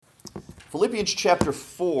Philippians chapter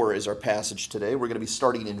 4 is our passage today. We're going to be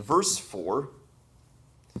starting in verse 4.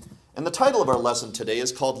 And the title of our lesson today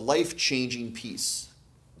is called Life-Changing Peace.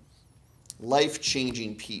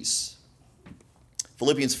 Life-Changing Peace.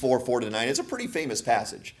 Philippians 4, 4-9. It's a pretty famous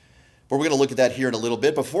passage. But we're going to look at that here in a little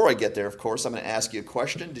bit. Before I get there, of course, I'm going to ask you a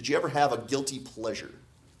question. Did you ever have a guilty pleasure?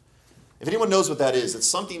 If anyone knows what that is, it's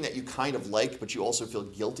something that you kind of like, but you also feel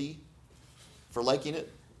guilty for liking it.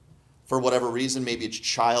 For whatever reason, maybe it's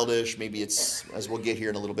childish, maybe it's, as we'll get here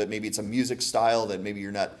in a little bit, maybe it's a music style that maybe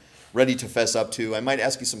you're not ready to fess up to. I might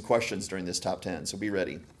ask you some questions during this top 10, so be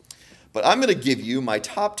ready. But I'm going to give you my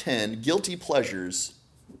top 10 guilty pleasures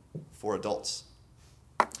for adults.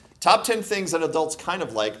 Top 10 things that adults kind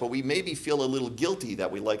of like, but we maybe feel a little guilty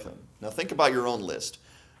that we like them. Now think about your own list.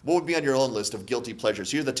 What would be on your own list of guilty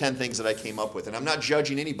pleasures? Here are the 10 things that I came up with, and I'm not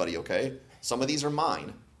judging anybody, okay? Some of these are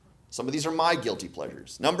mine. Some of these are my guilty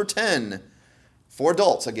pleasures. Number 10, for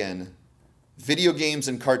adults again, video games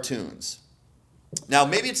and cartoons. Now,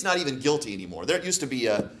 maybe it's not even guilty anymore. There used to be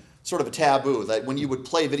a sort of a taboo that when you would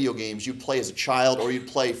play video games, you'd play as a child or you'd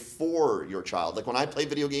play for your child. Like when I play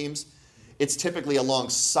video games, it's typically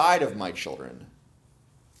alongside of my children.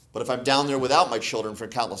 But if I'm down there without my children for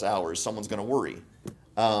countless hours, someone's going to worry.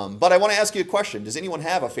 But I want to ask you a question. Does anyone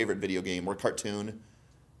have a favorite video game or cartoon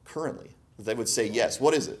currently? They would say yes.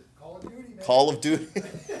 What is it? Call of Duty.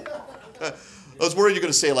 I was worried you're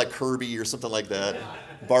going to say like Kirby or something like that.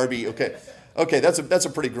 Barbie. Okay, that's a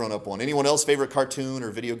pretty grown-up one. Anyone else favorite cartoon or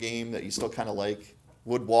video game that you still kind of like?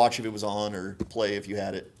 Would watch if it was on or play if you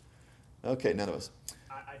had it? Okay, none of us.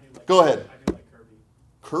 I do like Go ahead. I do like Kirby.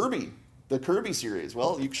 Kirby, the Kirby series.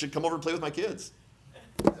 Well, you should come over and play with my kids. Is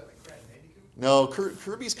that like Crash Bandicoot? No,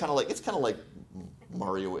 Kirby's kind of like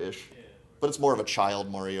Mario-ish, but it's more of a child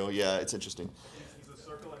Mario. Yeah, it's interesting. He's a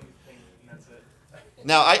circle and he's painted, and that's it.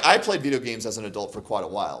 Now, I played video games as an adult for quite a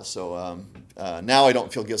while, so now I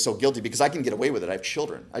don't feel so guilty because I can get away with it. I have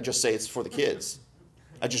children. I just say it's for the kids.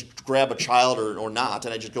 I just grab a child or not,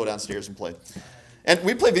 and I just go downstairs and play. And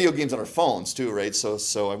we play video games on our phones too, right?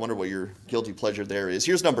 So I wonder what your guilty pleasure there is.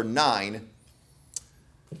 Here's number 9,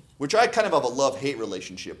 which I kind of have a love-hate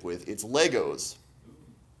relationship with. It's Legos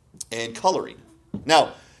and coloring.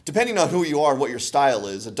 Now, depending on who you are and what your style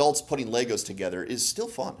is, adults putting Legos together is still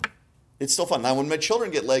fun. It's still fun. Now, when my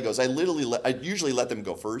children get Legos, I usually let them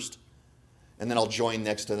go first, and then I'll join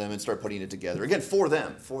next to them and start putting it together. Again, for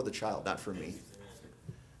them, for the child, not for me.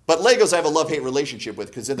 But Legos I have a love-hate relationship with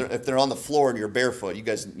because if they're on the floor and you're barefoot, you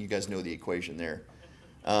guys know the equation there.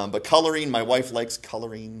 But coloring, my wife likes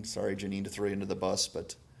coloring. Sorry, Janine, to throw you into the bus,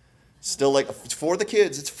 but still it's for the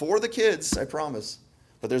kids. It's for the kids, I promise.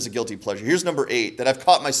 But there's a guilty pleasure. Here's number 8 that I've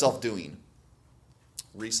caught myself doing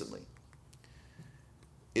recently.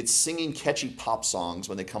 It's singing catchy pop songs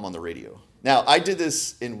when they come on the radio. Now, I did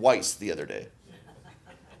this in Weiss the other day.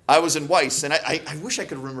 I was in Weiss, and I wish I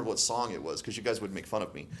could remember what song it was because you guys would make fun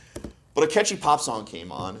of me. But a catchy pop song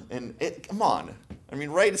came on, and come on. I mean,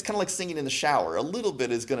 right? It's kind of like singing in the shower. A little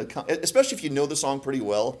bit is going to come, especially if you know the song pretty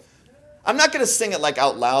well. I'm not going to sing it like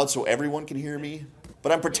out loud so everyone can hear me.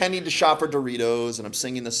 But I'm pretending to shop for Doritos, and I'm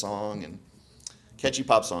singing the song, and catchy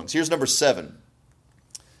pop songs. Here's number 7.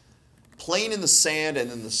 Playing in the sand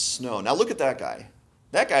and in the snow. Now look at that guy.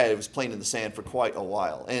 That guy was playing in the sand for quite a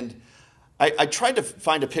while. And I tried to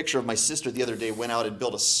find a picture of my sister the other day, went out and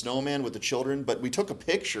built a snowman with the children, but we took a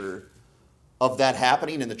picture of that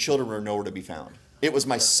happening, and the children were nowhere to be found. It was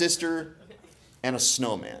my sister and a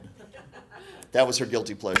snowman. That was her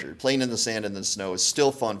guilty pleasure. Playing in the sand and the snow is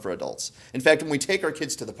still fun for adults. In fact, when we take our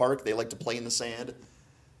kids to the park, they like to play in the sand.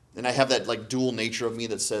 And I have that like dual nature of me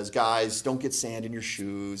that says, guys, don't get sand in your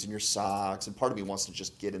shoes and your socks. And part of me wants to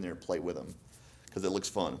just get in there and play with them because it looks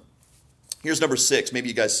fun. Here's number 6. Maybe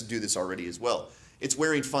you guys do this already as well. It's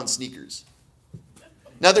wearing fun sneakers.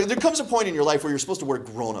 Now, there comes a point in your life where you're supposed to wear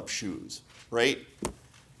grown-up shoes, right?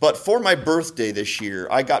 But for my birthday this year,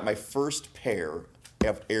 I got my first pair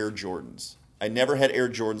of Air Jordans. I never had Air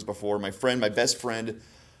Jordans before. My best friend,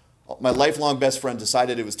 my lifelong best friend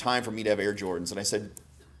decided it was time for me to have Air Jordans. And I said,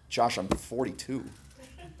 Josh, I'm 42.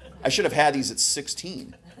 I should have had these at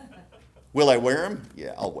 16. Will I wear them?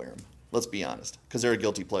 Yeah, I'll wear them. Let's be honest, because they're a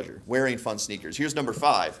guilty pleasure. Wearing fun sneakers. Here's number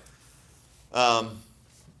 5. No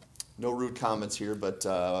rude comments here, but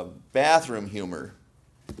bathroom humor.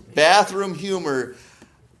 Bathroom humor.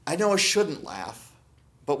 I know I shouldn't laugh.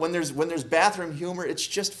 But when there's bathroom humor, it's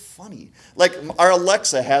just funny. Like our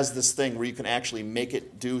Alexa has this thing where you can actually make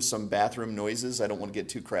it do some bathroom noises. I don't want to get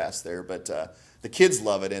too crass there, but the kids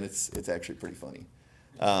love it, and it's actually pretty funny.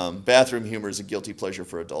 Bathroom humor is a guilty pleasure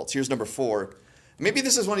for adults. Here's number 4. Maybe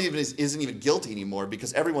this is one isn't even guilty anymore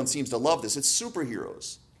because everyone seems to love this. It's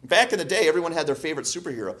superheroes. Back in the day, everyone had their favorite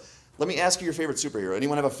superhero. Let me ask you your favorite superhero.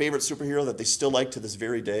 Anyone have a favorite superhero that they still like to this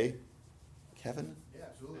very day? Kevin? Yeah,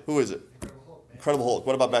 absolutely. Who is it? Incredible Hulk, man. Incredible Hulk.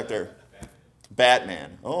 What about back there?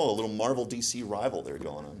 Batman. Oh, a little Marvel DC rival there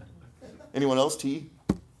going on. Anyone else, T?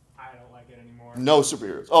 I don't like it anymore. No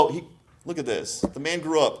superheroes. Oh, look at this. The man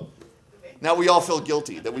grew up. Now we all feel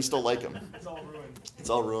guilty that we still like him. It's all ruined. It's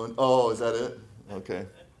all ruined. Oh, is that it? Okay.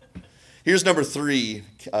 Here's number 3,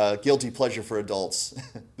 guilty pleasure for adults.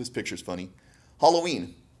 This picture's funny.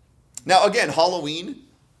 Halloween. Now, again, Halloween,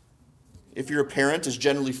 if you're a parent, is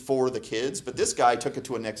generally for the kids, but this guy took it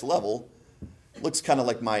to a next level. Looks kind of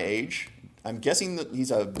like my age. I'm guessing that he's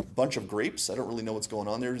a bunch of grapes. I don't really know what's going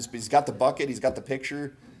on there. He's got the bucket, he's got the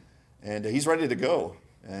picture, and he's ready to go.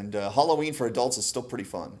 And Halloween for adults is still pretty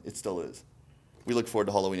fun. It still is. We look forward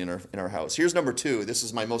to Halloween in our house. Here's number 2. This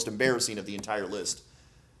is my most embarrassing of the entire list.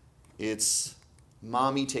 It's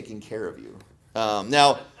mommy taking care of you.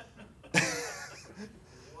 Now,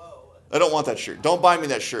 I don't want that shirt. Don't buy me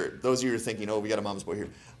that shirt. Those of you who are thinking, oh, we got a mama's boy here.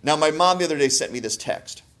 Now, my mom the other day sent me this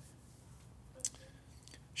text.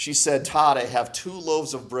 She said, Todd, I have 2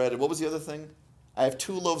 loaves of bread. And what was the other thing? I have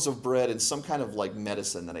 2 loaves of bread and some kind of like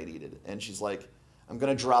medicine that I needed. And she's like, I'm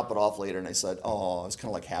going to drop it off later. And I said, oh, I was kind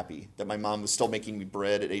of like happy that my mom was still making me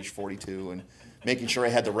bread at age 42 and making sure I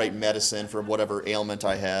had the right medicine for whatever ailment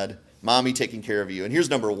I had. Mommy taking care of you. And here's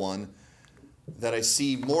number 1 that I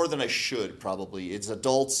see more than I should probably. It's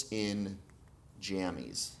adults in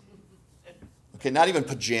jammies. Okay, not even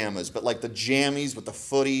pajamas, but like the jammies with the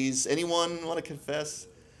footies. Anyone want to confess?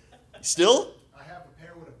 Still? I have a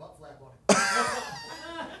pair with a butt flap on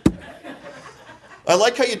it. I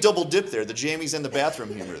like how you double dip there, the jammies and the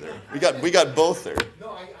bathroom humor there. We got both there.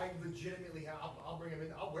 No, I legitimately have. I'll bring them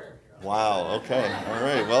in. I'll wear them here. Wow, okay. All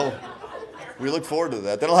right, well, we look forward to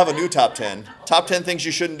that. Then I'll have a new top 10. Top 10 things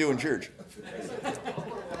you shouldn't do in church.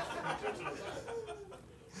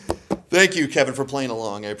 Thank you, Kevin, for playing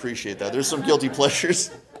along. I appreciate that. There's some guilty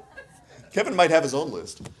pleasures. Kevin might have his own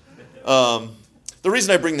list. The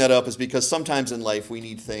reason I bring that up is because sometimes in life we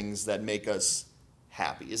need things that make us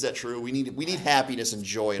happy. Is that true? We need happiness and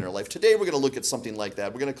joy in our life. Today we're going to look at something like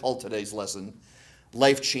that. We're going to call today's lesson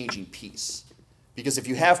life-changing peace. Because if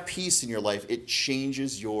you have peace in your life, it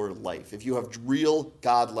changes your life. If you have real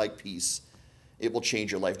God-like peace, it will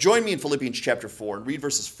change your life. Join me in Philippians chapter 4 and read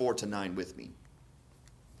verses 4 to 9 with me.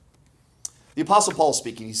 The Apostle Paul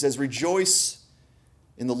speaking, he says, rejoice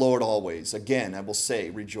in the Lord always. Again, I will say,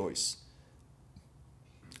 rejoice.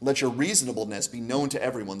 Let your reasonableness be known to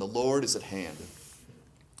everyone. The Lord is at hand.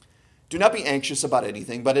 Do not be anxious about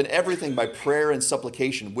anything, but in everything by prayer and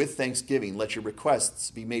supplication with thanksgiving, let your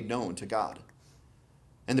requests be made known to God.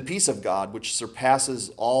 And the peace of God, which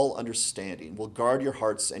surpasses all understanding, will guard your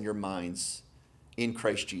hearts and your minds in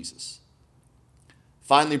Christ Jesus.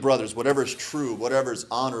 Finally, brothers, whatever is true, whatever is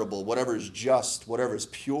honorable, whatever is just, whatever is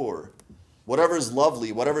pure, whatever is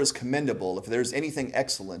lovely, whatever is commendable, if there's anything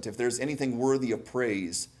excellent, if there's anything worthy of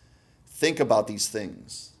praise, think about these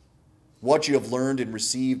things. What you have learned and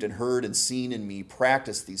received and heard and seen in me,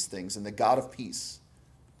 practice these things, and the God of peace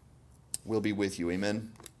will be with you.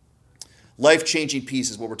 Amen. Life-changing peace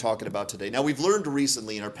is what we're talking about today. Now, we've learned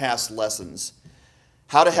recently in our past lessons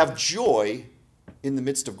how to have joy in the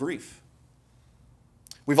midst of grief.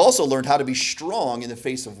 We've also learned how to be strong in the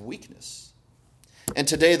face of weakness. And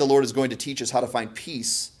today the Lord is going to teach us how to find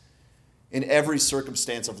peace in every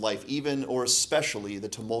circumstance of life, even or especially the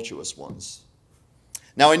tumultuous ones.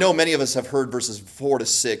 Now, I know many of us have heard verses 4 to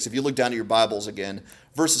 6. If you look down at your Bibles again,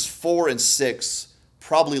 verses 4 and 6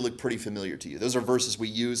 probably look pretty familiar to you. Those are verses we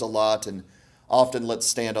use a lot and often let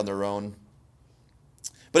stand on their own.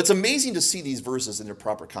 But it's amazing to see these verses in their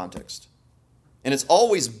proper context. And it's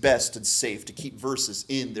always best and safe to keep verses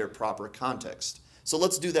in their proper context. So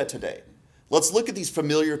let's do that today. Let's look at these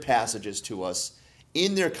familiar passages to us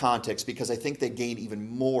in their context because I think they gain even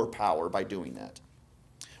more power by doing that.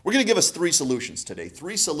 We're going to give us 3 solutions today.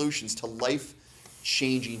 3 solutions to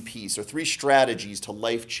life-changing peace, or 3 strategies to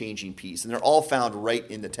life-changing peace. And they're all found right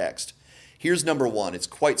in the text. Here's number 1. It's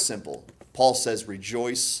quite simple. Paul says,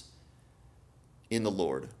 rejoice in the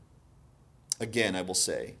Lord. Again, I will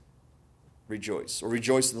say, rejoice. Or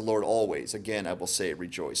rejoice in the Lord always. Again, I will say,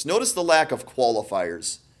 rejoice. Notice the lack of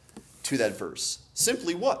qualifiers to that verse.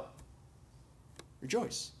 Simply what?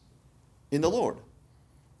 Rejoice in the Lord.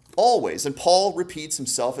 Always. And Paul repeats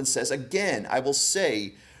himself and says, again, I will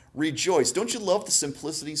say, rejoice. Don't you love the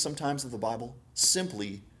simplicity sometimes of the Bible?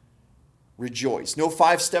 Simply rejoice. No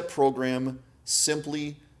 5-step program.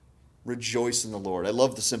 Simply rejoice in the Lord. I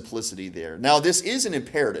love the simplicity there. Now, this is an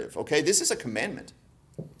imperative, okay? This is a commandment.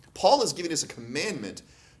 Paul is giving us a commandment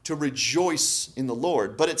to rejoice in the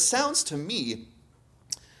Lord. But it sounds to me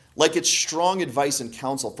like it's strong advice and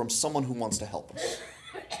counsel from someone who wants to help us,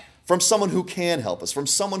 from someone who can help us, from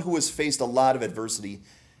someone who has faced a lot of adversity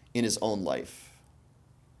in his own life.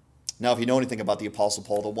 Now, if you know anything about the Apostle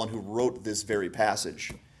Paul, the one who wrote this very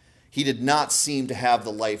passage, he did not seem to have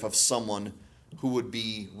the life of someone who would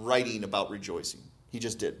be writing about rejoicing. He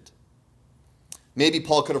just didn't. Maybe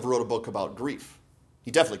Paul could have wrote a book about grief.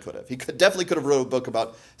 He definitely could have. He definitely could have wrote a book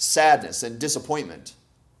about sadness and disappointment.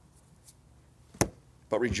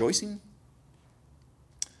 But rejoicing?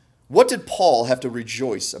 What did Paul have to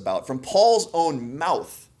rejoice about? From Paul's own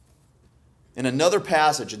mouth, in another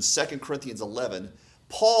passage in 2 Corinthians 11,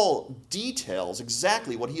 Paul details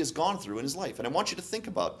exactly what he has gone through in his life. And I want you to think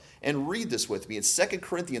about and read this with me. It's 2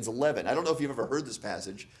 Corinthians 11. I don't know if you've ever heard this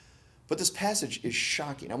passage, but this passage is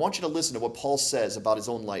shocking. I want you to listen to what Paul says about his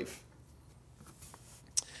own life.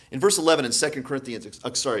 In verse 11 in 2 Corinthians,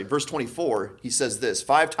 verse 24, he says this,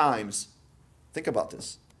 5 times, think about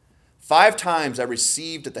this, 5 times I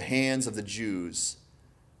received at the hands of the Jews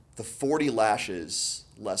the 40 lashes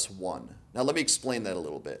less one. Now let me explain that a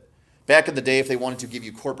little bit. Back in the day, if they wanted to give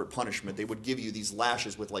you corporate punishment, they would give you these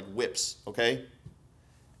lashes with like whips, okay?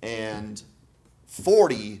 And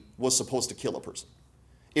 40 was supposed to kill a person.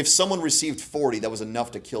 If someone received 40, that was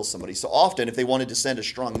enough to kill somebody. So often, if they wanted to send a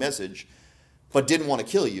strong message, but didn't want to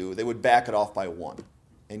kill you, they would back it off by 1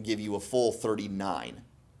 and give you a full 39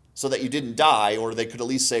 so that you didn't die, or they could at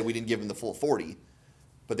least say we didn't give him the full 40,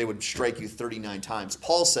 but they would strike you 39 times.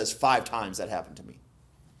 Paul says 5 times that happened to me.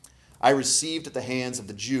 I received at the hands of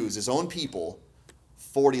the Jews, his own people,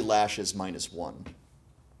 40 lashes minus 1.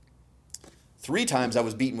 3 times I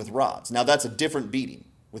was beaten with rods. Now that's a different beating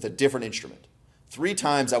with a different instrument. 3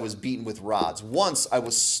 times I was beaten with rods. Once I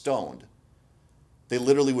was stoned. They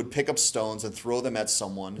literally would pick up stones and throw them at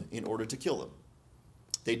someone in order to kill them.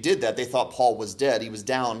 They did that. They thought Paul was dead. He was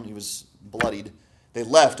down. He was bloodied. They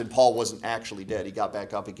left, and Paul wasn't actually dead. He got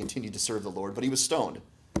back up and continued to serve the Lord, but he was stoned.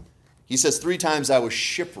 He says 3 times I was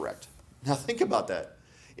shipwrecked. Now think about that.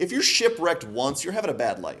 If you're shipwrecked once, you're having a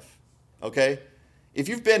bad life, okay? If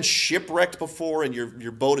you've been shipwrecked before and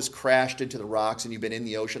your boat has crashed into the rocks and you've been in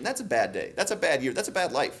the ocean, that's a bad day. That's a bad year. That's a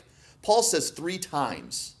bad life. Paul says 3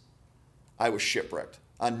 times I was shipwrecked.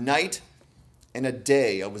 A night and a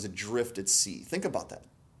day I was adrift at sea. Think about that.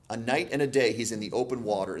 A night and a day he's in the open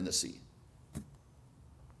water in the sea.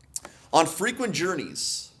 On frequent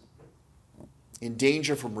journeys, in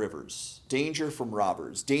danger from rivers, danger from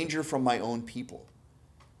robbers, danger from my own people,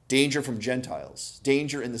 danger from Gentiles,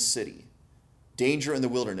 danger in the city, danger in the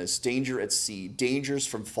wilderness, danger at sea, dangers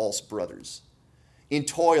from false brothers, in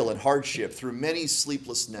toil and hardship through many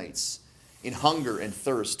sleepless nights, in hunger and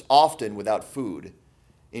thirst, often without food,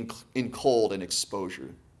 in cold and exposure.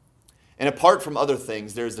 And apart from other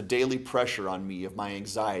things, there is the daily pressure on me of my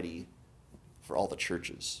anxiety for all the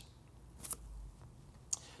churches.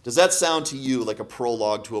 Does that sound to you like a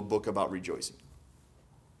prologue to a book about rejoicing?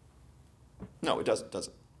 No, it doesn't, does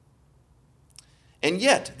it? And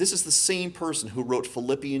yet, this is the same person who wrote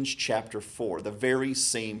Philippians chapter 4, the very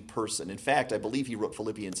same person. In fact, I believe he wrote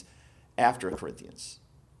Philippians after Corinthians.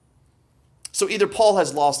 So either Paul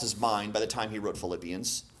has lost his mind by the time he wrote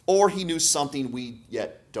Philippians, or he knew something we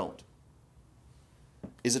yet don't.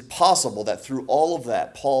 Is it possible that through all of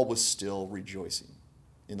that, Paul was still rejoicing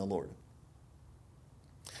in the Lord?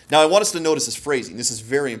 Now, I want us to notice this phrasing. This is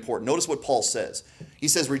very important. Notice what Paul says. He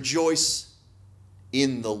says, rejoice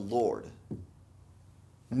in the Lord.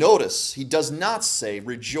 Notice, he does not say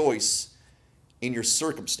rejoice in your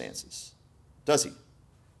circumstances, does he?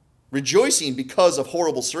 Rejoicing because of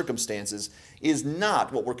horrible circumstances is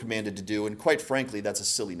not what we're commanded to do, and quite frankly, that's a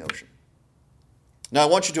silly notion. Now, I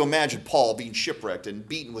want you to imagine Paul being shipwrecked and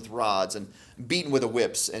beaten with rods and beaten with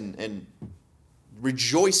whips and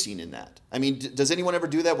rejoicing in that. I mean, does anyone ever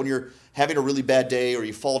do that when you're having a really bad day or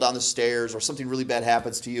you fall down the stairs or something really bad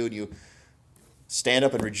happens to you and you stand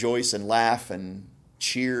up and rejoice and laugh and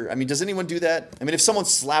cheer? I mean, does anyone do that? I mean, if someone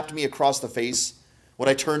slapped me across the face, would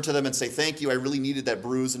I turn to them and say, thank you, I really needed that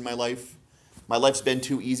bruise in my life? My life's been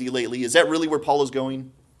too easy lately. Is that really where Paul is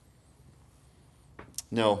going?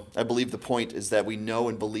 No, I believe the point is that we know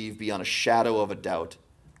and believe beyond a shadow of a doubt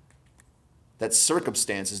that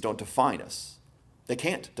circumstances don't define us. They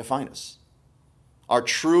can't define us. Our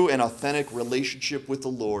true and authentic relationship with the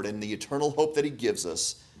Lord and the eternal hope that he gives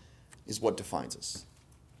us is what defines us.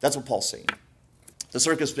 That's what Paul's saying. The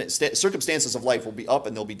circumstances of life will be up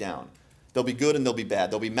and they'll be down. They'll be good and they'll be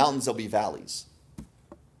bad. There'll be mountains, there'll be valleys.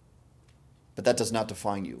 But that does not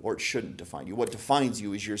define you, or it shouldn't define you. What defines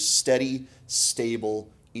you is your steady, stable,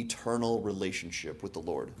 eternal relationship with the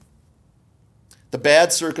Lord. The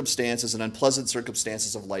bad circumstances and unpleasant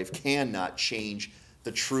circumstances of life cannot change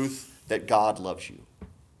the truth that God loves you.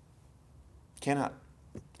 Cannot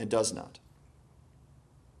and does not.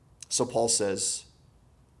 So Paul says,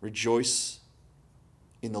 rejoice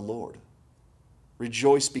in the Lord.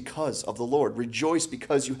 Rejoice because of the Lord. Rejoice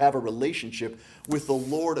because you have a relationship with the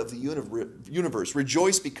Lord of the universe.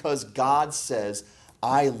 Rejoice because God says,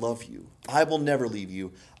 I love you. I will never leave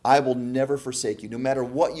you. I will never forsake you. No matter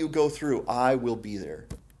what you go through, I will be there.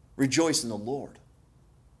 Rejoice in the Lord.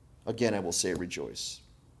 Again, I will say rejoice.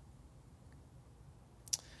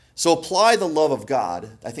 So apply the love of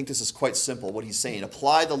God. I think this is quite simple, what he's saying.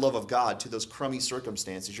 Apply the love of God to those crummy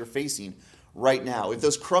circumstances you're facing right now. If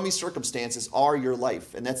those crummy circumstances are your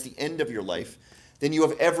life, and that's the end of your life, then you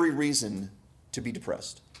have every reason to be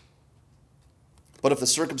depressed. But if the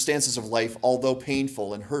circumstances of life, although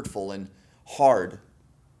painful and hurtful and hard,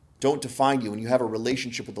 don't define you, and you have a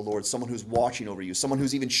relationship with the Lord, someone who's watching over you, someone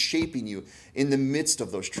who's even shaping you in the midst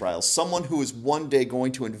of those trials, someone who is one day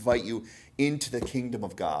going to invite you into the kingdom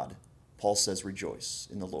of God, Paul says, rejoice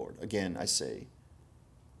in the Lord. Again, I say,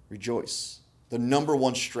 rejoice. The number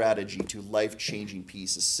one strategy to life-changing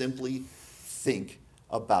peace is simply think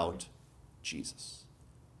about Jesus.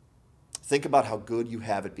 Think about how good you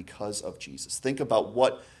have it because of Jesus. Think about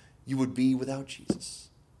what you would be without Jesus.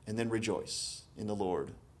 And then rejoice in the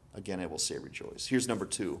Lord. Again, I will say rejoice. Here's number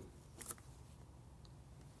 2.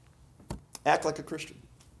 Act like a Christian.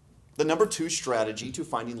 The number 2 strategy to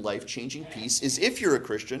finding life-changing peace is, if you're a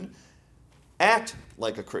Christian, act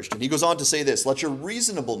like a Christian. He goes on to say this, let your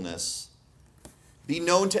reasonableness be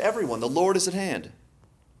known to everyone. The Lord is at hand.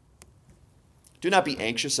 Do not be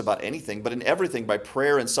anxious about anything, but in everything by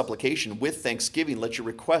prayer and supplication with thanksgiving let your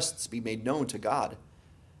requests be made known to God.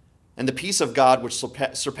 And the peace of God, which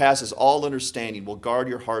surpasses all understanding, will guard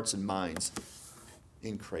your hearts and minds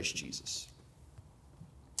in Christ Jesus.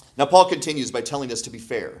 Now, Paul continues by telling us to be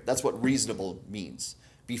fair. That's what reasonable means.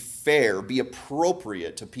 Be fair, be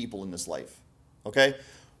appropriate to people in this life. Okay?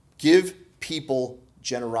 Give people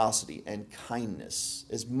generosity and kindness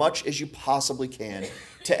as much as you possibly can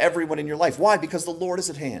to everyone in your life. Why? Because the Lord is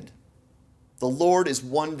at hand. The Lord is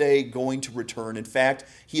one day going to return. In fact,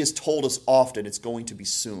 he has told us often it's going to be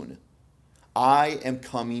soon. I am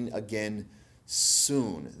coming again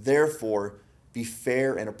soon. Therefore, be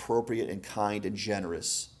fair and appropriate and kind and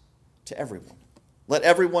generous to everyone. Let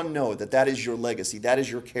everyone know that that is your legacy, that is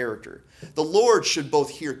your character. The Lord should both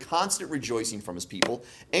hear constant rejoicing from his people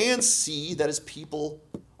and see that his people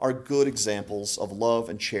are good examples of love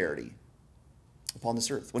and charity upon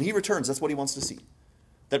this earth. When he returns, that's what he wants to see.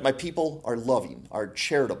 That my people are loving, are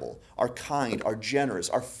charitable, are kind, are generous,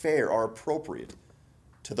 are fair, are appropriate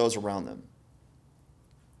to those around them.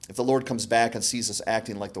 If the Lord comes back and sees us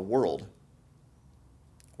acting like the world,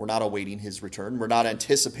 we're not awaiting his return. We're not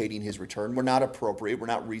anticipating his return. We're not appropriate. We're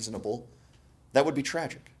not reasonable. That would be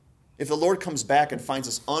tragic. If the Lord comes back and finds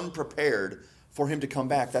us unprepared for him to come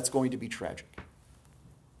back, that's going to be tragic.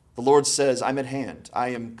 The Lord says, I'm at hand. I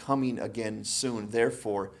am coming again soon.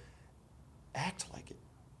 Therefore, act like it.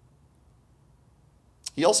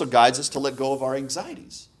 He also guides us to let go of our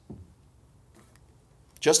anxieties.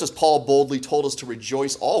 Just as Paul boldly told us to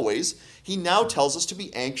rejoice always, he now tells us to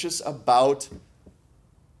be anxious about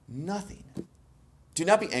nothing. Do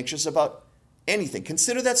not be anxious about anything.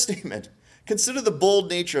 Consider that statement. Consider the bold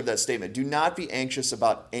nature of that statement. Do not be anxious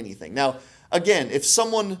about anything. Now, again, if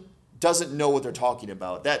someone doesn't know what they're talking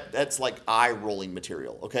about, that's like eye-rolling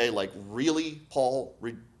material, okay? Like, really, Paul,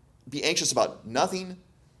 be anxious about nothing?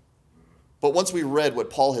 But once we read what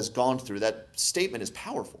Paul has gone through, that statement is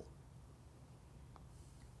powerful.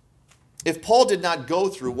 If Paul did not go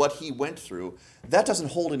through what he went through, that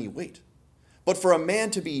doesn't hold any weight. But for a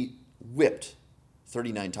man to be whipped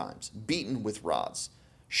 39 times, beaten with rods,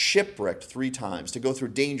 shipwrecked 3 times, to go through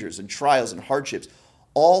dangers and trials and hardships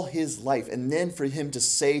all his life, and then for him to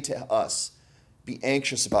say to us, be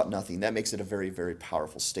anxious about nothing, that makes it a very, very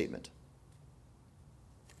powerful statement.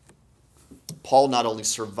 Paul not only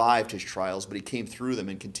survived his trials, but he came through them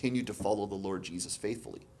and continued to follow the Lord Jesus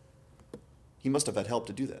faithfully. He must have had help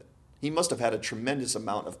to do that. He must have had a tremendous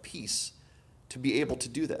amount of peace to be able to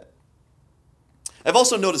do that. I've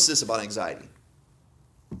also noticed this about anxiety.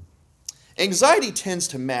 Anxiety tends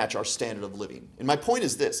to match our standard of living. And my point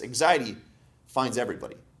is this, anxiety finds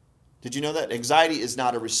everybody. Did you know that? Anxiety is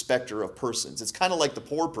not a respecter of persons. It's kind of like the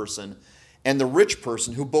poor person and the rich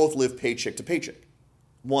person who both live paycheck to paycheck.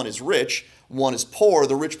 One is rich, one is poor.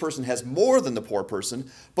 The rich person has more than the poor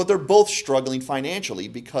person, but they're both struggling financially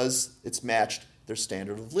because it's matched their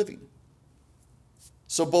standard of living.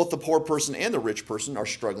 So both the poor person and the rich person are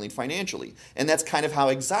struggling financially. And that's kind of how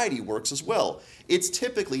anxiety works as well. It's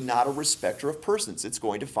typically not a respecter of persons. It's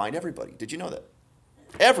going to find everybody. Did you know that?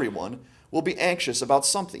 Everyone will be anxious about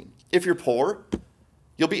something. If you're poor,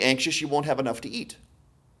 you'll be anxious you won't have enough to eat.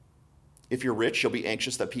 If you're rich, you'll be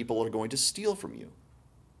anxious that people are going to steal from you.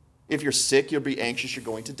 If you're sick, you'll be anxious you're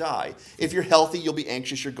going to die. If you're healthy, you'll be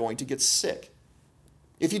anxious you're going to get sick.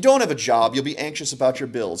 If you don't have a job, you'll be anxious about your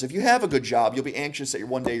bills. If you have a good job, you'll be anxious that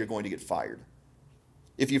one day you're going to get fired.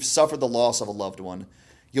 If you've suffered the loss of a loved one,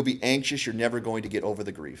 you'll be anxious you're never going to get over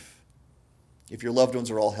the grief. If your loved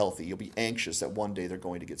ones are all healthy, you'll be anxious that one day they're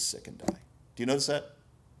going to get sick and die. Do you notice that?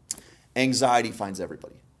 Anxiety finds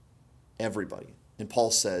everybody. Everybody. And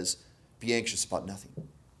Paul says, be anxious about nothing.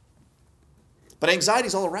 But anxiety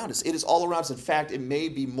is all around us. It is all around us. In fact, it may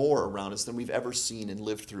be more around us than we've ever seen and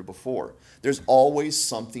lived through before. There's always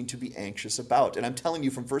something to be anxious about. And I'm telling you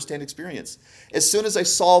from firsthand experience, as soon as I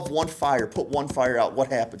solve one fire, put one fire out,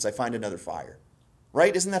 what happens? I find another fire.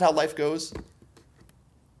 Right? Isn't that how life goes?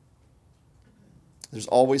 There's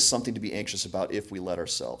always something to be anxious about if we let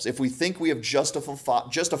ourselves. If we think we have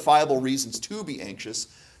justifiable reasons to be anxious,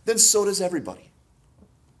 then so does everybody.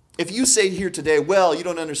 If you say here today, well, you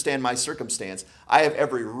don't understand my circumstance, I have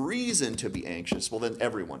every reason to be anxious, well, then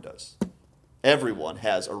everyone does. Everyone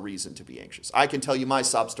has a reason to be anxious. I can tell you my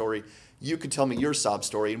sob story, you can tell me your sob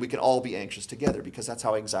story, and we can all be anxious together because that's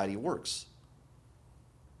how anxiety works.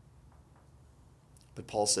 But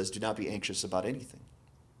Paul says, do not be anxious about anything.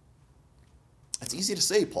 That's easy to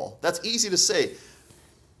say, Paul. That's easy to say.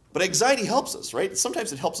 But anxiety helps us, right?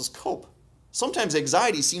 Sometimes it helps us cope. Sometimes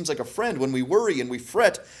anxiety seems like a friend when we worry and we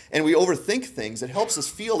fret and we overthink things. It helps us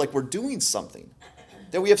feel like we're doing something,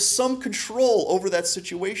 that we have some control over that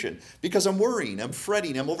situation because I'm worrying, I'm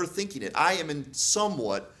fretting, I'm overthinking it. I am in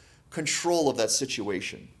somewhat control of that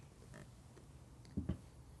situation.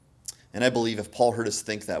 And I believe if Paul heard us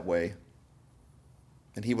think that way,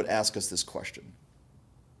 then he would ask us this question.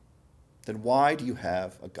 Then why do you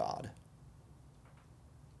have a God?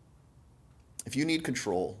 If you need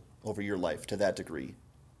control over your life to that degree,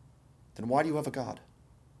 then why do you have a God?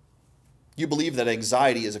 You believe that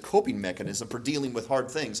anxiety is a coping mechanism for dealing with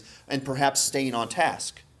hard things and perhaps staying on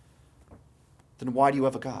task. Then why do you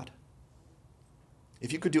have a God?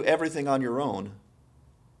 If you could do everything on your own,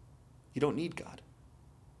 you don't need God.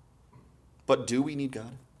 But do we need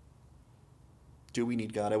God? Do we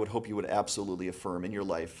need God? I would hope you would absolutely affirm in your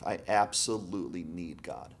life, I absolutely need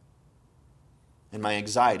God. And my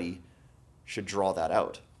anxiety should draw that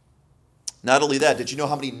out. Not only that, did you know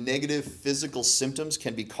how many negative physical symptoms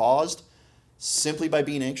can be caused simply by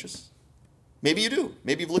being anxious? Maybe you do.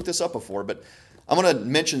 Maybe you've looked this up before, but I'm going to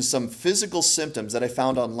mention some physical symptoms that I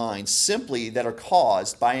found online simply that are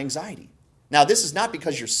caused by anxiety. Now, this is not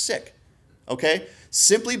because you're sick, okay?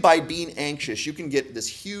 Simply by being anxious, you can get this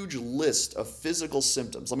huge list of physical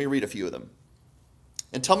symptoms. Let me read a few of them.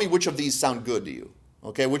 And tell me which of these sound good to you,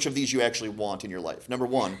 okay? Which of these you actually want in your life. Number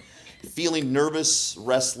one, feeling nervous,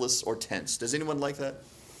 restless, or tense. Does anyone like that?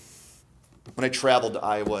 When I traveled to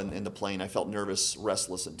Iowa in the plane, I felt nervous,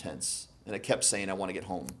 restless, and tense. And I kept saying I want to get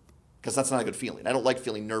home because that's not a good feeling. I don't like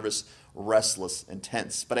feeling nervous, restless, and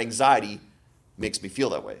tense. But anxiety makes me feel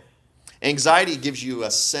that way. Anxiety gives you a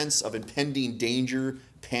sense of impending danger,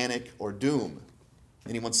 panic, or doom.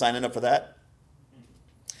 Anyone signing up for that?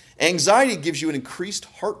 Anxiety gives you an increased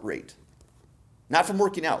heart rate. Not from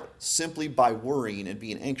working out, simply by worrying and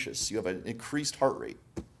being anxious. You have an increased heart rate.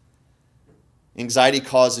 Anxiety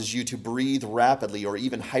causes you to breathe rapidly or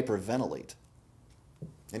even hyperventilate.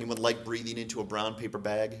 Anyone like breathing into a brown paper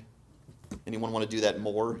bag? Anyone want to do that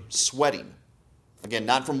more? Sweating. Again,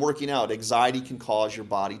 not from working out. Anxiety can cause your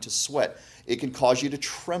body to sweat. It can cause you to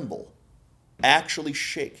tremble, actually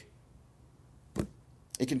shake.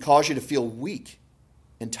 It can cause you to feel weak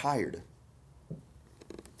and tired.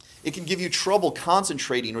 It can give you trouble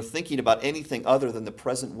concentrating or thinking about anything other than the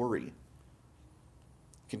present worry.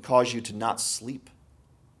 It can cause you to not sleep.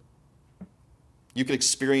 You can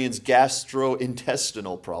experience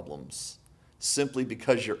gastrointestinal problems simply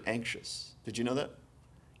because you're anxious. Did you know that?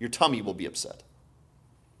 Your tummy will be upset.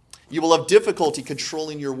 You will have difficulty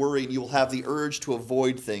controlling your worry, and you will have the urge to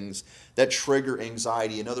avoid things that trigger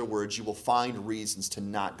anxiety. In other words, you will find reasons to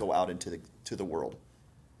not go out into the world,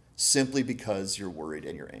 simply because you're worried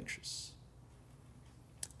and you're anxious.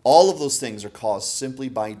 All of those things are caused simply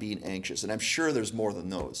by being anxious, and I'm sure there's more than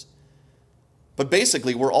those. But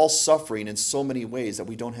basically, we're all suffering in so many ways that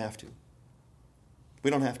we don't have to. We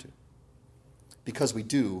don't have to. Because we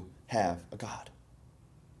do have a God.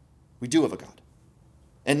 We do have a God.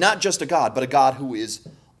 And not just a God, but a God who is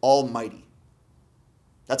almighty.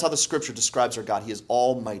 That's how the scripture describes our God. He is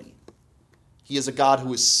almighty. He is a God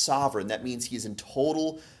who is sovereign. That means he is in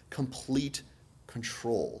total, complete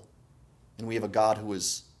control. And we have a God who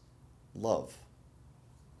is love.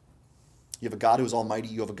 You have a God who is almighty.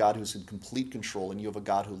 You have a God who is in complete control. And you have a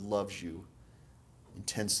God who loves you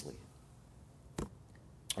intensely.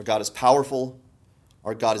 Our God is powerful.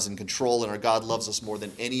 Our God is in control. And our God loves us more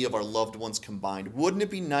than any of our loved ones combined. Wouldn't it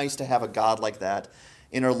be nice to have a God like that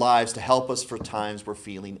in our lives to help us for times we're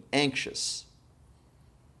feeling anxious?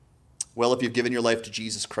 Well, if you've given your life to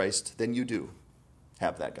Jesus Christ, then you do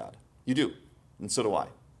have that God. You do. And so do I.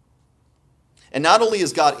 And not only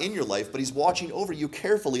is God in your life, but he's watching over you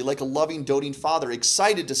carefully like a loving, doting father,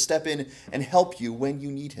 excited to step in and help you when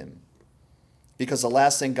you need him. Because the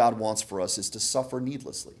last thing God wants for us is to suffer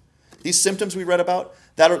needlessly. These symptoms we read about,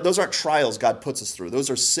 those aren't trials God puts us through. Those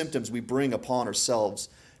are symptoms we bring upon ourselves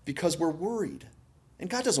because we're worried. And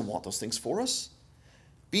God doesn't want those things for us.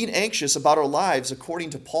 Being anxious about our lives, according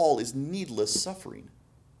to Paul, is needless suffering.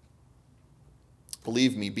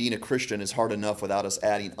 Believe me, being a Christian is hard enough without us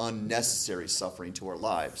adding unnecessary suffering to our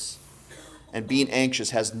lives. And being anxious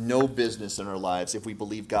has no business in our lives if we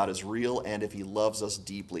believe God is real and if he loves us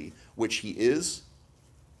deeply, which he is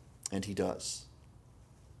and he does.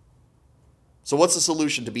 So what's the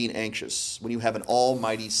solution to being anxious when you have an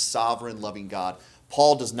almighty, sovereign, loving God?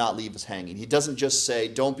 Paul does not leave us hanging. He doesn't just say,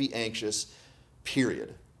 don't be anxious,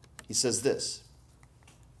 period. He says this: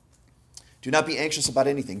 do not be anxious about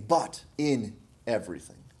anything, but in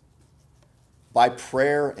everything, by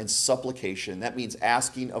prayer and supplication, that means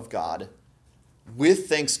asking of God, with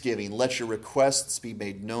thanksgiving, let your requests be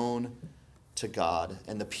made known to God,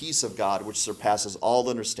 and the peace of God, which surpasses all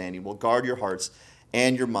understanding, will guard your hearts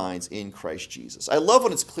and your minds in Christ Jesus. I love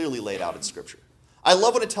when it's clearly laid out in Scripture. I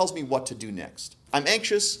love when it tells me what to do next. I'm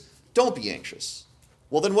anxious, don't be anxious.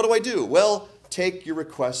 Well, then what do I do? Well, take your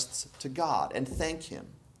requests to God and thank him.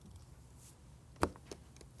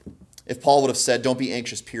 If Paul would have said, don't be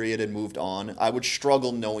anxious, period, and moved on, I would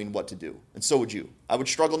struggle knowing what to do. And so would you. I would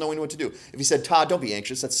struggle knowing what to do. If he said, Todd, don't be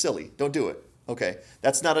anxious, that's silly. Don't do it. Okay,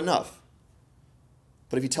 that's not enough.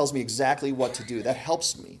 But if he tells me exactly what to do, that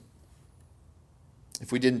helps me.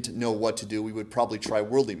 If we didn't know what to do, we would probably try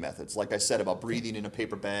worldly methods. Like I said about breathing in a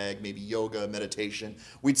paper bag, maybe yoga, meditation.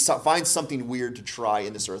 We'd find something weird to try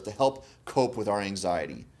in this earth to help cope with our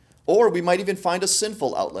anxiety. Or we might even find a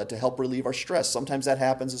sinful outlet to help relieve our stress. Sometimes that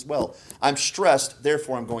happens as well. I'm stressed,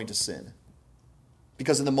 therefore I'm going to sin.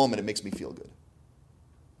 Because in the moment it makes me feel good.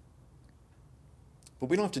 But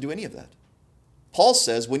we don't have to do any of that. Paul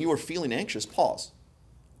says when you are feeling anxious, pause.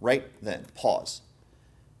 Right then, pause.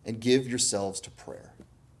 And give yourselves to prayer.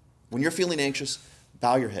 When you're feeling anxious,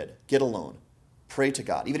 bow your head, get alone, pray to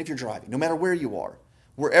God, even if you're driving, no matter where you are.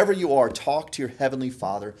 Wherever you are, talk to your Heavenly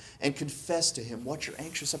Father and confess to him what you're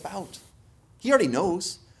anxious about. He already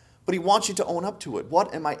knows, but he wants you to own up to it.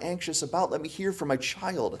 What am I anxious about? Let me hear from my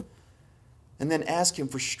child. And then ask him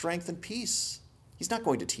for strength and peace. He's not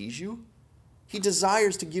going to tease you. He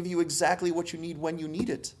desires to give you exactly what you need when you need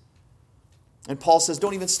it. And Paul says,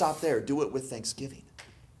 don't even stop there. Do it with thanksgiving.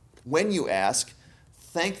 When you ask,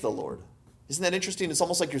 thank the Lord. Isn't that interesting? It's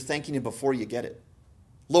almost like you're thanking him before you get it.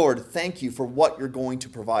 Lord, thank you for what you're going to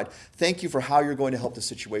provide. Thank you for how you're going to help the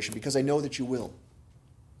situation, because I know that you will.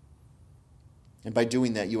 And by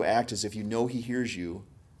doing that, you act as if you know he hears you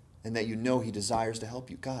and that you know he desires to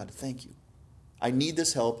help you. God, thank you. I need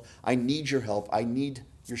this help. I need your help. I need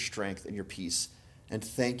your strength and your peace. And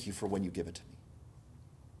thank you for when you give it to me.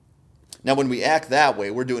 Now, when we act that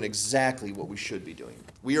way, we're doing exactly what we should be doing.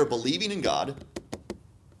 We are believing in God,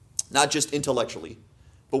 not just intellectually,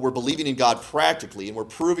 but we're believing in God practically, and we're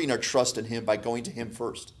proving our trust in him by going to him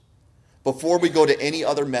first. Before we go to any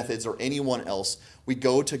other methods or anyone else, we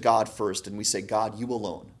go to God first, and we say, God, you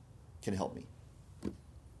alone can help me.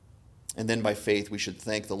 And then by faith, we should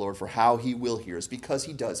thank the Lord for how he will hear us, because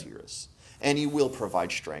he does hear us, and he will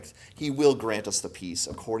provide strength. He will grant us the peace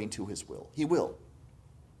according to his will. He will.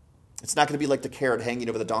 It's not going to be like the carrot hanging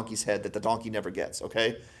over the donkey's head that the donkey never gets,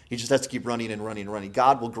 okay? He just has to keep running and running and running.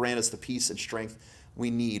 God will grant us the peace and strength we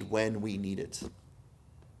need when we need it.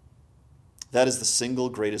 That is the single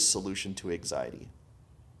greatest solution to anxiety.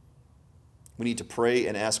 We need to pray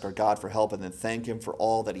and ask our God for help and then thank him for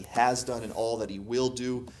all that he has done and all that he will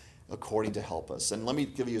do according to help us. And let me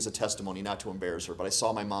give you as a testimony, not to embarrass her, but I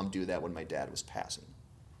saw my mom do that when my dad was passing.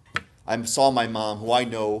 I saw my mom, who I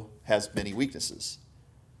know has many weaknesses.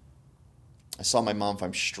 I saw my mom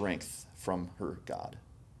find strength from her God,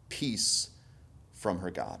 peace from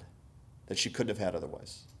her God that she couldn't have had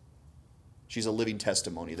otherwise. She's a living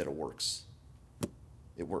testimony that it works.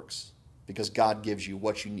 It works because God gives you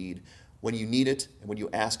what you need When you need it and when you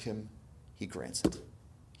ask him, he grants it.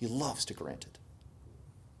 He loves to grant it.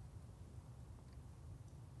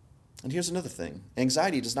 And here's another thing.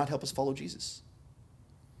 Anxiety does not help us follow Jesus.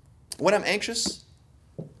 When I'm anxious,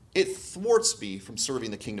 it thwarts me from serving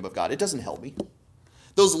the kingdom of God. It doesn't help me.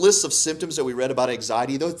 Those lists of symptoms that we read about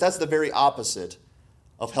anxiety, that's the very opposite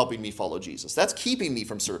of helping me follow Jesus. That's keeping me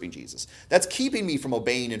from serving Jesus. That's keeping me from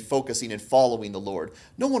obeying and focusing and following the Lord.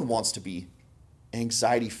 No one wants to be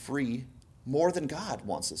anxiety-free more than God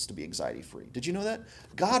wants us to be anxiety-free. Did you know that?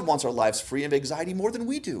 God wants our lives free of anxiety more than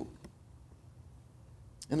we do.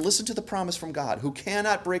 And listen to the promise from God, who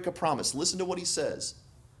cannot break a promise. Listen to what he says.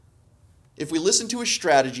 If we listen to his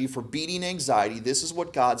strategy for beating anxiety, this is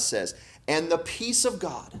what God says. And the peace of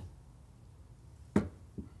God,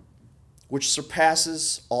 which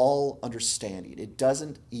surpasses all understanding, it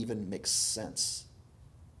doesn't even make sense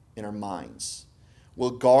in our minds,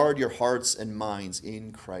 will guard your hearts and minds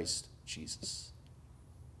in Christ Jesus.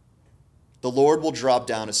 The Lord will drop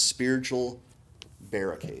down a spiritual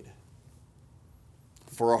barricade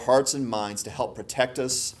for our hearts and minds to help protect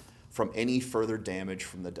us from any further damage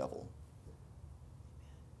from the devil.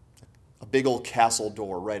 A big old castle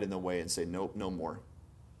door right in the way and say, nope, no more.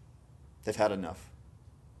 They've had enough.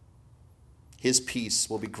 His peace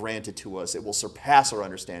will be granted to us. It will surpass our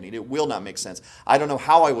understanding. It will not make sense. I don't know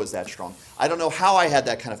how I was that strong. I don't know how I had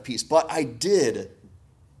that kind of peace, but I did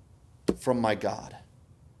from my God.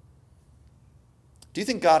 Do you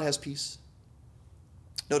think God has peace?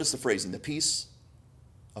 Notice the phrasing, the peace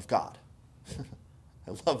of God.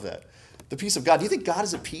 I love that. The peace of God. Do you think God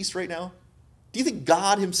is at peace right now? Do you think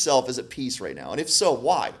God himself is at peace right now? And if so,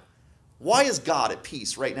 why? Why is God at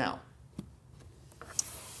peace right now?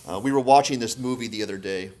 We were watching this movie the other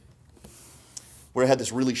day where it had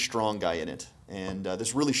this really strong guy in it. And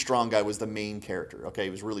this really strong guy was the main character. Okay, he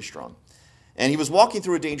was really strong. And he was walking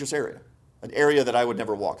through a dangerous area, an area that I would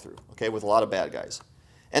never walk through, okay, with a lot of bad guys.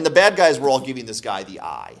 And the bad guys were all giving this guy the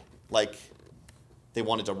eye, like they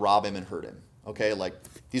wanted to rob him and hurt him, okay? Like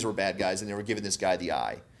these were bad guys and they were giving this guy the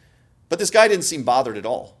eye. But this guy didn't seem bothered at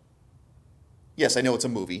all. Yes, I know it's a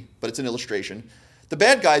movie, but it's an illustration. The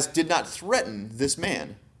bad guys did not threaten this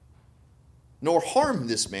man, nor harm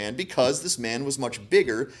this man, because this man was much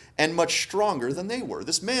bigger and much stronger than they were.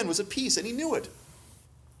 This man was at peace, and he knew it.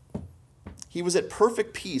 He was at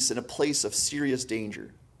perfect peace in a place of serious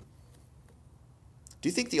danger. Do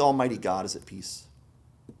you think the Almighty God is at peace?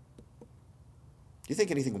 Do you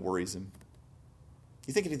think anything worries him? Do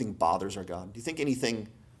you think anything bothers our God? Do you think anything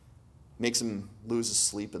makes him lose his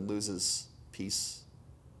sleep and lose his peace?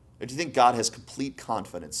 Or do you think God has complete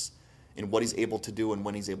confidence in what he's able to do and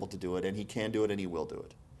when he's able to do it, and he can do it and he will do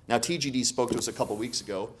it? Now, TGD spoke to us a couple weeks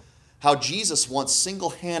ago how Jesus once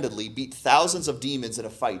single-handedly beat thousands of demons in a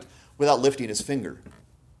fight without lifting his finger.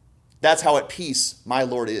 That's how at peace my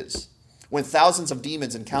Lord is. When thousands of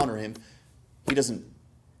demons encounter him, he doesn't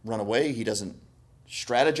run away, he doesn't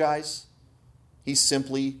strategize. He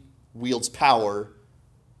simply wields power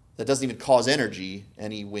that doesn't even cause energy,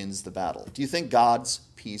 and he wins the battle. Do you think God's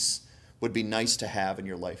peace would be nice to have in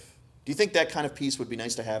your life? Do you think that kind of peace would be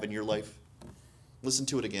nice to have in your life? Listen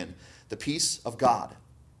to it again. The peace of God,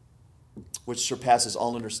 which surpasses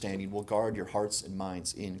all understanding, will guard your hearts and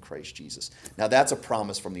minds in Christ Jesus. Now that's a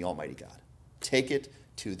promise from the Almighty God. Take it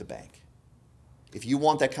to the bank. If you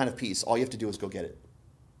want that kind of peace, all you have to do is go get it.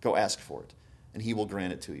 Go ask for it, and he will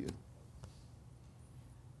grant it to you.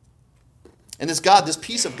 And this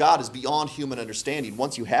peace of God is beyond human understanding.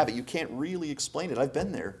 Once you have it, you can't really explain it. I've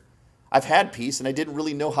been there. I've had peace, and I didn't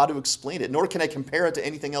really know how to explain it, nor can I compare it to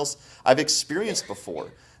anything else I've experienced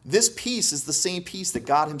before. This peace is the same peace that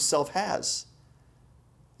God himself has.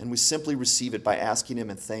 And we simply receive it by asking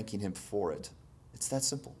him and thanking him for it. It's that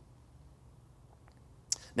simple.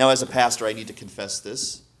 Now, as a pastor, I need to confess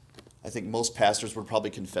this. I think most pastors would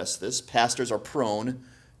probably confess this. Pastors are prone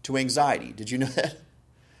to anxiety. Did you know that?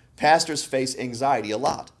 Pastors face anxiety a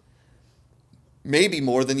lot, maybe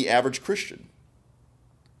more than the average Christian.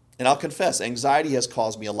 And I'll confess, anxiety has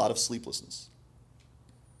caused me a lot of sleeplessness,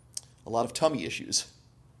 a lot of tummy issues,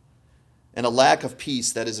 and a lack of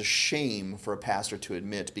peace that is a shame for a pastor to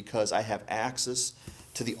admit, because I have access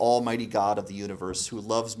to the Almighty God of the universe who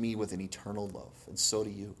loves me with an eternal love, and so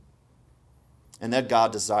do you. And that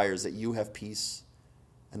God desires that you have peace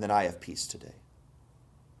and that I have peace today.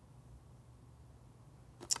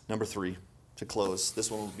 Number 3, to close.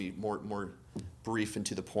 This one will be more brief and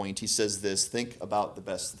to the point. He says this: think about the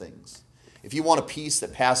best things. If you want a peace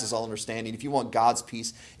that passes all understanding, if you want God's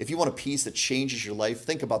peace, if you want a peace that changes your life,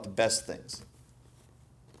 think about the best things.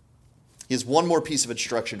 He has one more piece of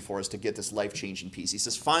instruction for us to get this life-changing peace. He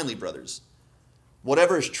says, finally, brothers,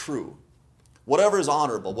 whatever is true, whatever is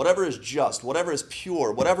honorable, whatever is just, whatever is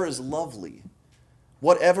pure, whatever is lovely,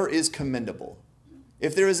 whatever is commendable,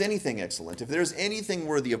 if there is anything excellent, if there is anything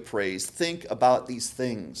worthy of praise, think about these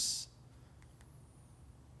things.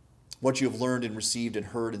 What you have learned and received and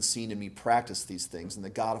heard and seen in me, practice these things, and the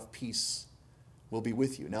God of peace will be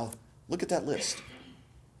with you. Now, look at that list.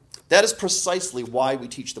 That is precisely why we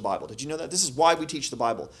teach the Bible. Did you know that? This is why we teach the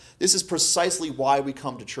Bible. This is precisely why we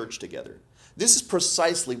come to church together. This is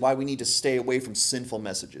precisely why we need to stay away from sinful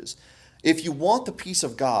messages. If you want the peace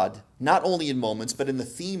of God, not only in moments, but in the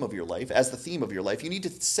theme of your life, as the theme of your life, you need to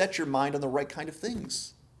set your mind on the right kind of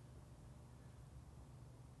things.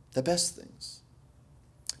 The best things.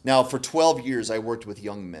 Now, for 12 years, I worked with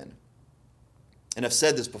young men. And I've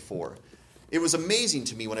said this before. It was amazing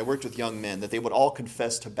to me when I worked with young men that they would all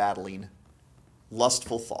confess to battling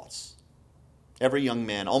lustful thoughts. Every young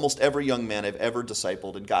man, almost every young man I've ever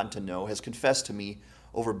discipled and gotten to know has confessed to me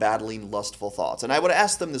over battling lustful thoughts. And I would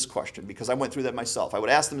ask them this question, because I went through that myself. I would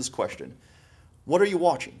ask them this question: what are you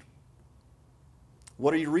watching?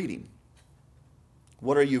 What are you reading?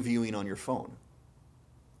 What are you viewing on your phone?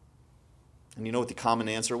 And you know what the common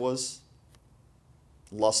answer was?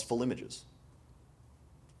 Lustful images.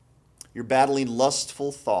 You're battling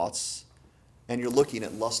lustful thoughts, and you're looking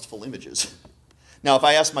at lustful images. Now, if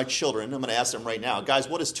I ask my children, I'm going to ask them right now, guys,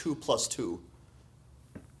 what is 2 plus 2?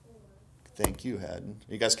 Thank you, Haddon.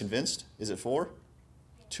 Are you guys convinced? Is it 4?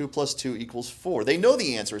 2 plus 2 equals 4. They know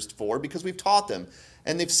the answer is 4 because we've taught them,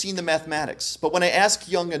 and they've seen the mathematics. But when I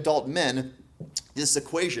ask young adult men this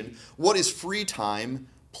equation, what is free time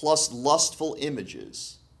plus lustful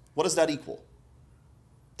images? What does that equal?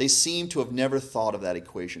 They seem to have never thought of that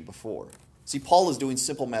equation before. See, Paul is doing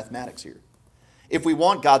simple mathematics here. If we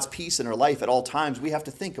want God's peace in our life at all times, we have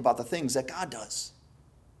to think about the things that God does.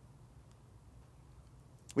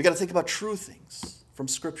 We got to think about true things from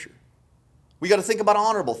Scripture. We got to think about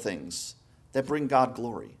honorable things that bring God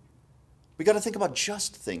glory. We got to think about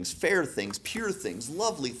just things, fair things, pure things,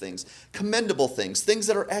 lovely things, commendable things, things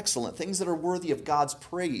that are excellent, things that are worthy of God's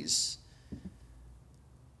praise.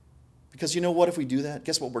 Because you know what, if we do that,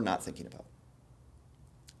 guess what we're not thinking about?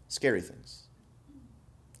 Scary things.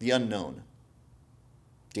 The unknown.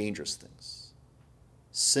 Dangerous things.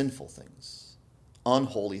 Sinful things.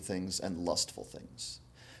 Unholy things and lustful things.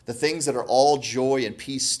 The things that are all joy and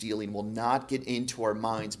peace stealing will not get into our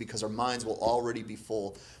minds because our minds will already be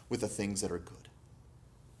full with the things that are good.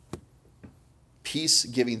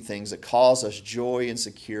 Peace-giving things that cause us joy and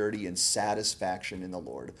security and satisfaction in the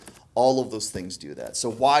Lord. All of those things do that. So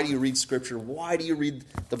why do you read Scripture? Why do you read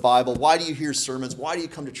the Bible? Why do you hear sermons? Why do you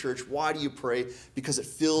come to church? Why do you pray? Because it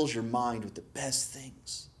fills your mind with the best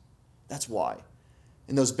things. That's why.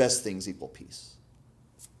 And those best things equal peace.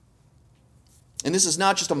 And this is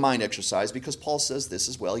not just a mind exercise, because Paul says this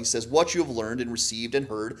as well. He says, what you have learned and received and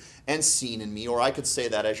heard and seen in me, or I could say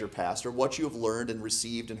that as your pastor, what you have learned and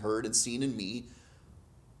received and heard and seen in me,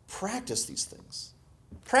 practice these things.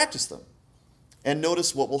 Practice them. And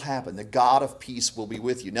notice what will happen. The God of peace will be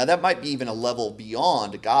with you. Now that might be even a level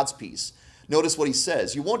beyond God's peace. Notice what he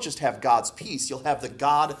says. You won't just have God's peace, you'll have the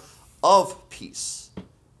God of peace.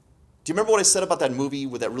 Do you remember what I said about that movie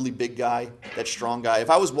with that really big guy, that strong guy? If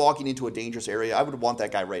I was walking into a dangerous area, I would want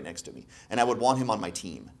that guy right next to me. And I would want him on my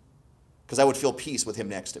team. Because I would feel peace with him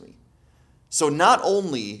next to me. So not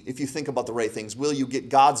only, if you think about the right things, will you get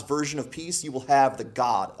God's version of peace, you will have the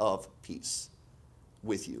God of peace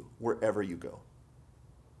with you wherever you go.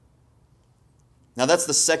 Now that's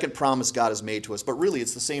the second promise God has made to us, but really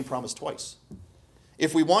it's the same promise twice.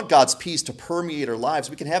 If we want God's peace to permeate our lives,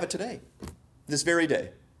 we can have it today, this very day.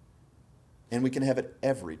 And we can have it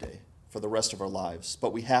every day for the rest of our lives.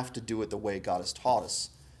 But we have to do it the way God has taught us.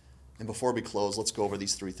 And before we close, let's go over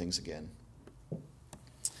these 3 things again.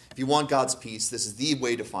 If you want God's peace, this is the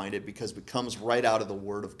way to find it because it comes right out of the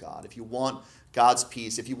Word of God. If you want God's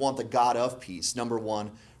peace, if you want the God of peace, number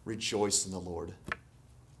 1, rejoice in the Lord.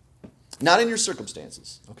 Not in your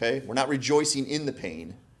circumstances, okay? We're not rejoicing in the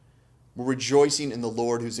pain. We're rejoicing in the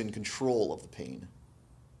Lord who's in control of the pain.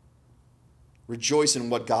 Rejoice in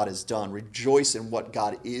what God has done. Rejoice in what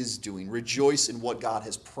God is doing. Rejoice in what God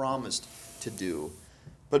has promised to do.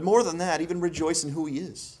 But more than that, even rejoice in who He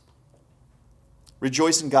is.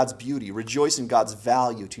 Rejoice in God's beauty. Rejoice in God's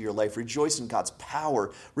value to your life. Rejoice in God's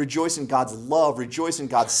power. Rejoice in God's love. Rejoice in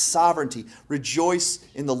God's sovereignty. Rejoice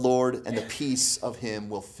in the Lord, and the peace of Him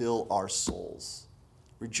will fill our souls.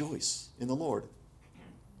 Rejoice in the Lord.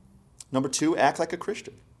 Number 2, act like a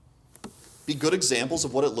Christian. Be good examples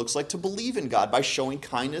of what it looks like to believe in God by showing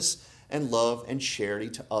kindness and love and charity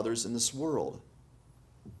to others in this world.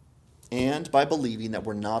 And by believing that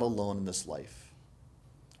we're not alone in this life.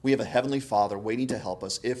 We have a Heavenly Father waiting to help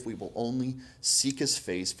us if we will only seek His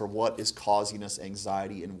face for what is causing us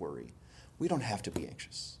anxiety and worry. We don't have to be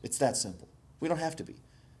anxious. It's that simple. We don't have to be.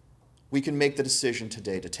 We can make the decision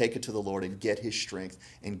today to take it to the Lord and get His strength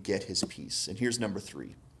and get His peace. And here's number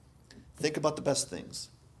 3. Think about the best things.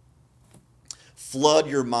 Flood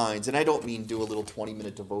your minds. And I don't mean do a little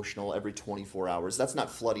 20-minute devotional every 24 hours. That's not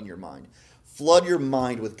flooding your mind. Flood your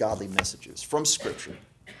mind with godly messages from Scripture.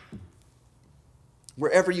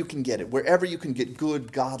 Wherever you can get it, wherever you can get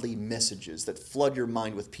good, godly messages that flood your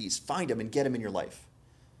mind with peace, find them and get them in your life.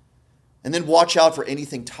 And then watch out for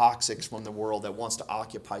anything toxic from the world that wants to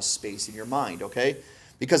occupy space in your mind, okay?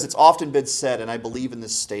 Because it's often been said, and I believe in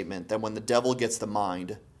this statement, that when the devil gets the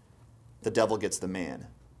mind, the devil gets the man.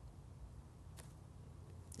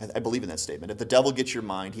 I believe in that statement. If the devil gets your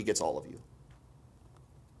mind, he gets all of you.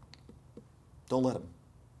 Don't let him.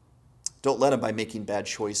 Don't let him by making bad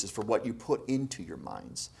choices for what you put into your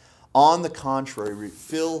minds. On the contrary,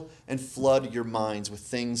 fill and flood your minds with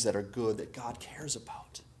things that are good, that God cares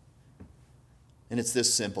about. And it's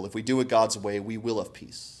this simple. If we do it God's way, we will have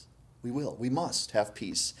peace. We will. We must have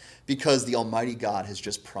peace because the Almighty God has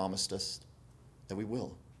just promised us that we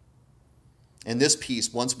will. And this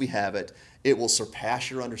peace, once we have it, it will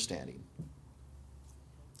surpass your understanding.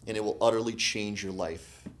 And it will utterly change your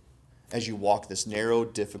life as you walk this narrow,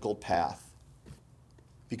 difficult path,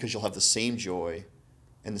 because you'll have the same joy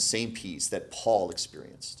and the same peace that Paul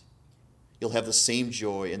experienced. You'll have the same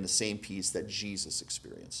joy and the same peace that Jesus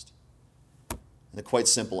experienced. And the quite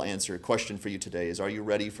simple question for you today is, are you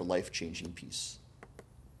ready for life-changing peace?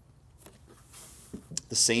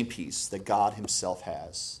 The same peace that God Himself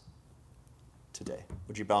has today.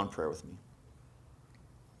 Would you bow in prayer with me?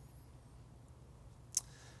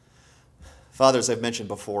 Father, as I've mentioned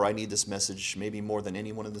before, I need this message maybe more than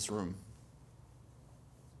anyone in this room.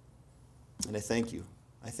 And I thank you.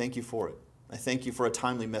 I thank you for it. I thank you for a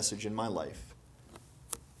timely message in my life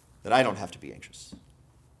that I don't have to be anxious.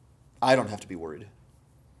 I don't have to be worried.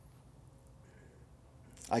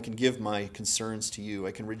 I can give my concerns to you.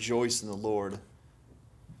 I can rejoice in the Lord.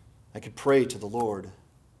 I could pray to the Lord.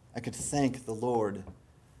 I could thank the Lord.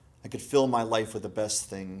 I could fill my life with the best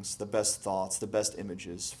things, the best thoughts, the best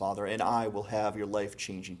images, Father, and I will have your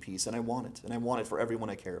life-changing peace. And I want it. And I want it for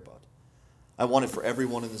everyone I care about. I want it for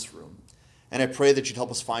everyone in this room. And I pray that you'd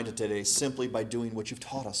help us find it today simply by doing what you've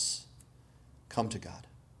taught us. Come to God.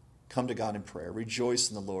 Come to God in prayer. Rejoice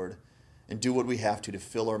in the Lord. And do what we have to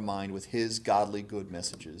fill our mind with His godly good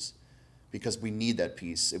messages. Because we need that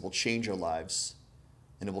peace. It will change our lives.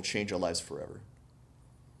 And it will change our lives forever.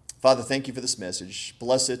 Father, thank you for this message.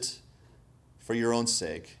 Bless it for your own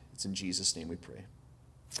sake. It's in Jesus' name we pray.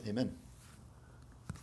 Amen.